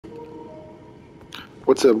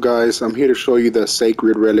What's up, guys? I'm here to show you the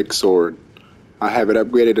Sacred Relic Sword. I have it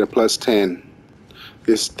upgraded to plus 10.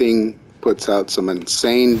 This thing puts out some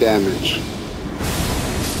insane damage.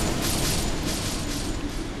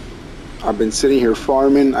 I've been sitting here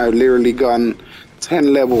farming. I've literally gotten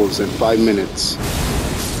 10 levels in 5 minutes.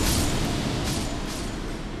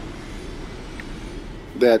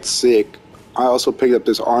 That's sick. I also picked up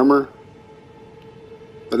this armor.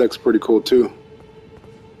 That looks pretty cool too.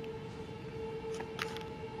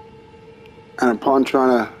 And upon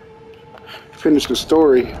trying to finish the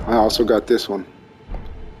story, I also got this one.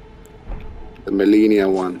 The Millennia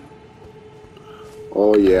one.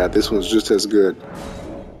 Oh yeah, this one's just as good.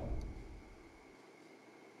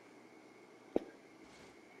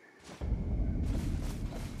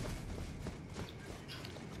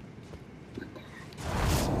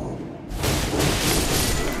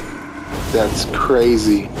 That's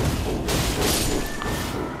crazy.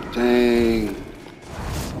 Dang.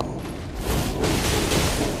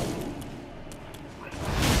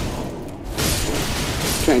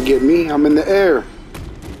 Can't get me, I'm in the air.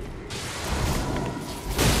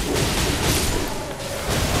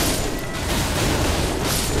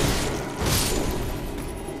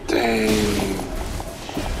 Dang.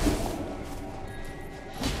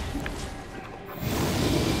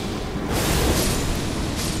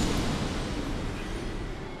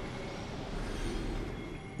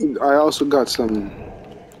 I also got some,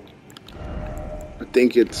 I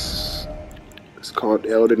think it's called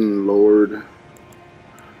Elden Lord.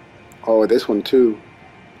 Oh, this one too.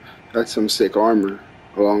 That's some sick armor,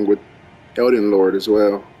 along with Elden Lord as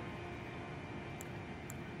well.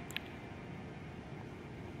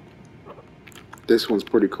 This one's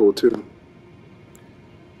pretty cool too.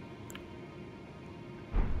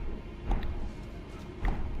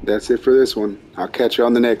 That's it for this one. I'll catch you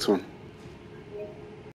on the next one.